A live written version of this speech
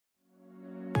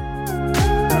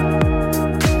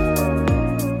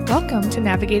Welcome to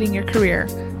Navigating Your Career,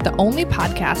 the only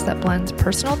podcast that blends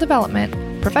personal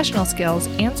development, professional skills,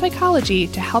 and psychology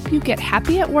to help you get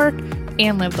happy at work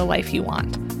and live the life you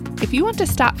want. If you want to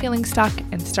stop feeling stuck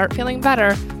and start feeling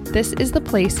better, this is the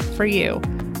place for you.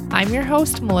 I'm your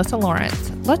host, Melissa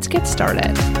Lawrence. Let's get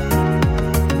started.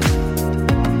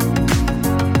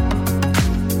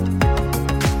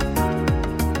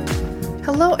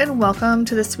 Hello and welcome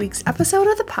to this week's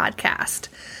episode of the podcast.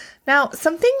 Now,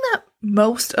 something that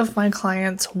most of my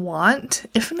clients want,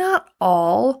 if not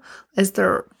all, is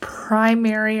their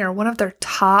primary or one of their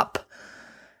top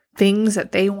things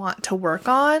that they want to work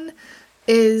on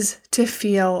is to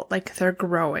feel like they're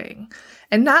growing.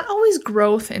 And not always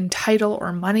growth in title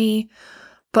or money,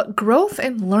 but growth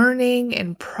in learning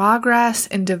and progress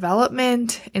and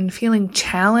development and feeling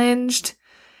challenged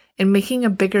and making a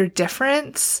bigger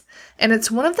difference. And it's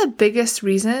one of the biggest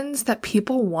reasons that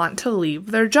people want to leave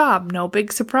their job. No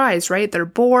big surprise, right? They're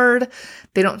bored.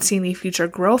 They don't see any future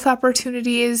growth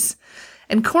opportunities.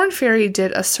 And Korn Ferry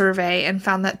did a survey and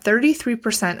found that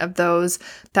 33% of those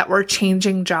that were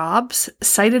changing jobs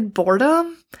cited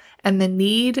boredom and the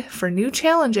need for new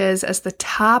challenges as the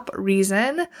top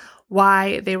reason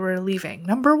why they were leaving.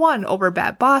 Number one, over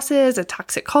bad bosses, a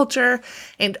toxic culture,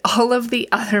 and all of the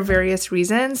other various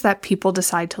reasons that people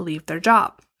decide to leave their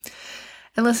job.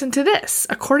 And listen to this.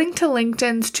 According to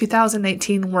LinkedIn's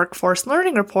 2019 Workforce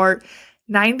Learning Report,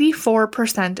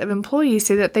 94% of employees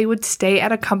say that they would stay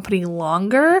at a company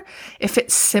longer if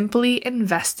it simply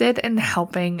invested in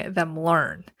helping them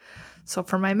learn. So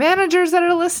for my managers that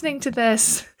are listening to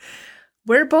this,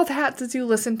 wear both hats as you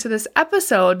listen to this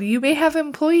episode. You may have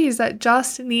employees that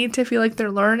just need to feel like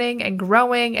they're learning and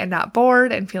growing and not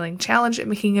bored and feeling challenged and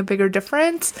making a bigger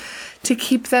difference to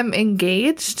keep them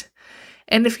engaged.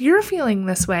 And if you're feeling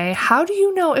this way, how do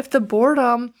you know if the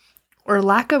boredom or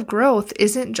lack of growth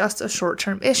isn't just a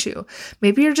short-term issue?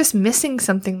 Maybe you're just missing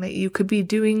something that you could be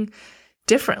doing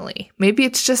differently. Maybe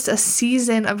it's just a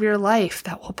season of your life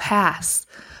that will pass.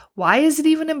 Why is it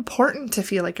even important to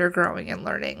feel like you're growing and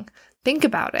learning? Think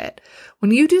about it.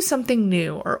 When you do something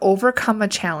new or overcome a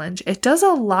challenge, it does a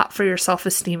lot for your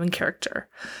self-esteem and character.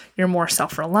 You're more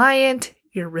self-reliant,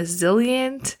 you're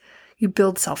resilient, you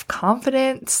build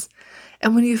self-confidence.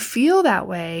 And when you feel that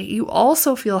way, you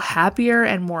also feel happier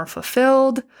and more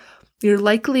fulfilled. You're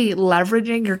likely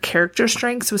leveraging your character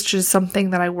strengths, which is something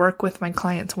that I work with my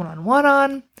clients one-on-one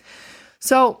on.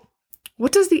 So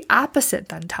what does the opposite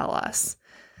then tell us?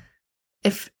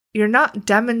 If you're not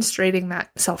demonstrating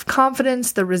that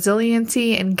self-confidence, the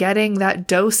resiliency, and getting that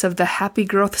dose of the happy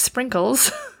growth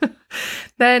sprinkles,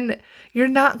 then you're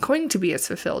not going to be as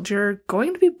fulfilled. You're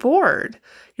going to be bored.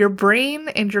 Your brain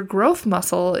and your growth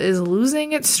muscle is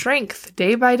losing its strength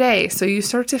day by day, so you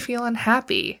start to feel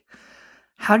unhappy.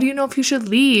 How do you know if you should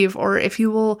leave or if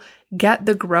you will get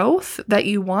the growth that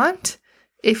you want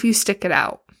if you stick it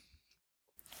out?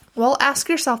 Well, ask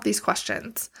yourself these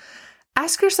questions.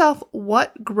 Ask yourself,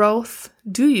 what growth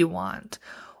do you want?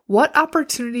 What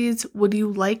opportunities would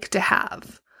you like to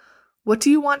have? What do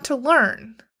you want to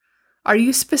learn? Are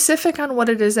you specific on what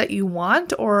it is that you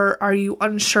want, or are you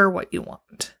unsure what you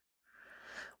want?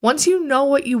 Once you know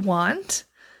what you want,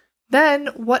 then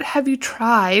what have you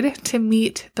tried to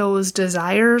meet those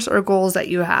desires or goals that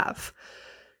you have?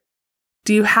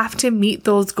 Do you have to meet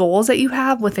those goals that you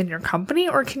have within your company,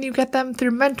 or can you get them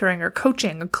through mentoring or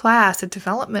coaching, a class, a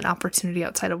development opportunity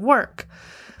outside of work?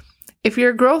 If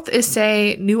your growth is,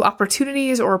 say, new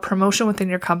opportunities or a promotion within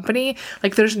your company,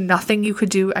 like there's nothing you could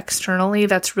do externally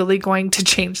that's really going to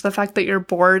change the fact that you're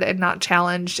bored and not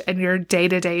challenged and your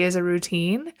day-to-day is a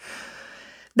routine,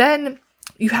 then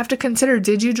you have to consider,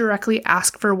 did you directly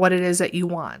ask for what it is that you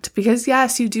want? Because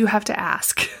yes, you do have to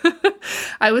ask.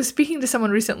 I was speaking to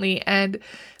someone recently and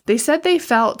they said they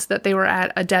felt that they were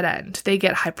at a dead end. They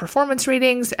get high performance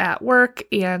ratings at work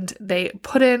and they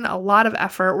put in a lot of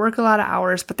effort, work a lot of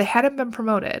hours, but they hadn't been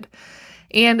promoted.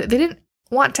 And they didn't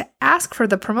want to ask for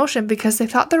the promotion because they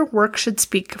thought their work should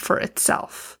speak for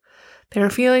itself. They were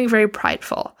feeling very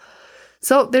prideful.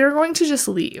 So they were going to just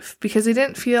leave because they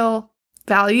didn't feel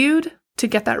valued to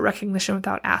get that recognition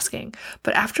without asking.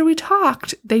 But after we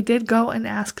talked, they did go and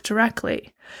ask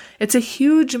directly. It's a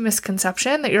huge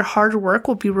misconception that your hard work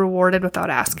will be rewarded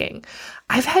without asking.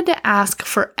 I've had to ask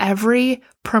for every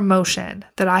promotion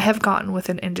that I have gotten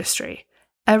within industry.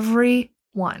 Every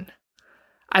one.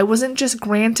 I wasn't just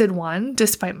granted one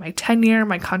despite my tenure,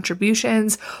 my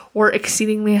contributions, or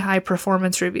exceedingly high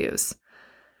performance reviews.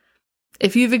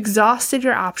 If you've exhausted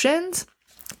your options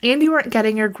and you aren't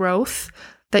getting your growth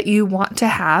that you want to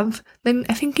have, then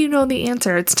I think you know the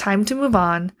answer. It's time to move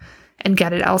on and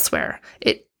get it elsewhere.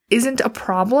 It isn't a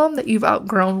problem that you've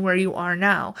outgrown where you are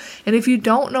now. And if you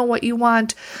don't know what you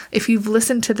want, if you've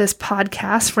listened to this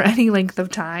podcast for any length of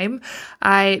time,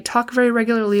 I talk very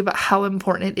regularly about how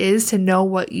important it is to know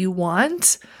what you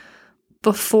want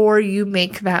before you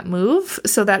make that move,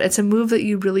 so that it's a move that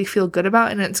you really feel good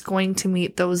about and it's going to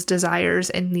meet those desires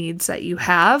and needs that you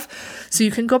have. So you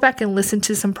can go back and listen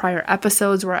to some prior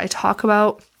episodes where I talk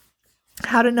about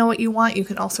how to know what you want. You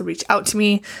can also reach out to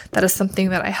me. That is something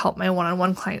that I help my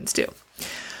one-on-one clients do.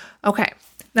 Okay.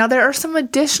 Now, there are some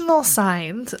additional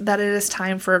signs that it is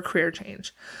time for a career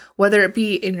change, whether it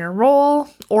be in your role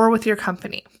or with your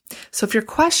company. So if you're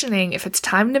questioning if it's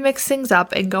time to mix things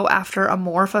up and go after a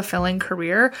more fulfilling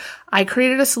career, I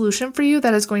created a solution for you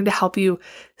that is going to help you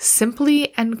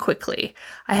simply and quickly.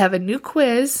 I have a new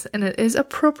quiz, and it is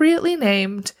appropriately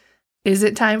named, Is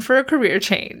It Time for a Career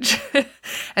Change?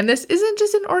 And this isn't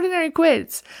just an ordinary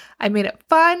quiz. I made it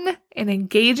fun and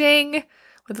engaging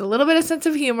with a little bit of sense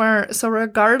of humor, so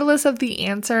regardless of the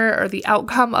answer or the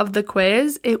outcome of the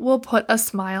quiz, it will put a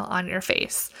smile on your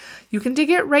face. You can take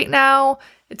it right now.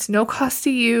 It's no cost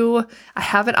to you. I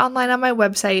have it online on my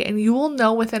website, and you will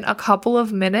know within a couple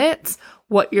of minutes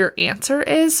what your answer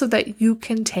is so that you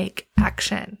can take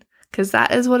action, because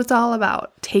that is what it's all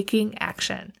about, taking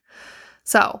action.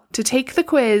 So to take the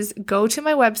quiz, go to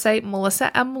my website,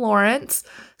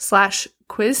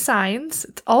 MelissaMLawrence/quiz signs.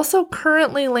 It's also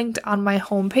currently linked on my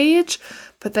homepage,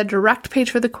 but the direct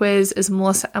page for the quiz is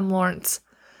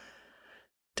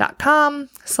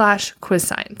melissamlawrence.com/quiz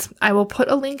signs. I will put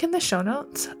a link in the show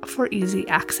notes for easy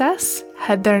access.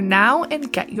 Head there now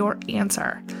and get your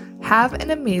answer. Have an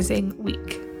amazing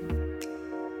week.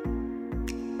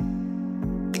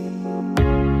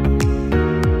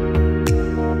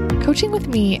 Coaching with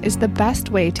me is the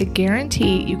best way to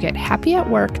guarantee you get happy at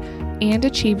work and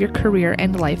achieve your career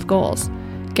and life goals.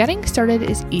 Getting started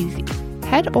is easy.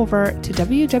 Head over to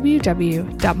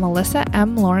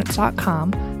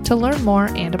www.melissamlawrence.com to learn more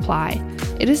and apply.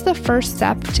 It is the first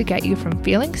step to get you from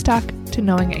feeling stuck to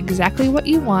knowing exactly what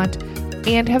you want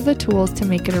and have the tools to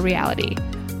make it a reality.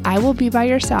 I will be by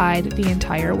your side the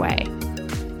entire way.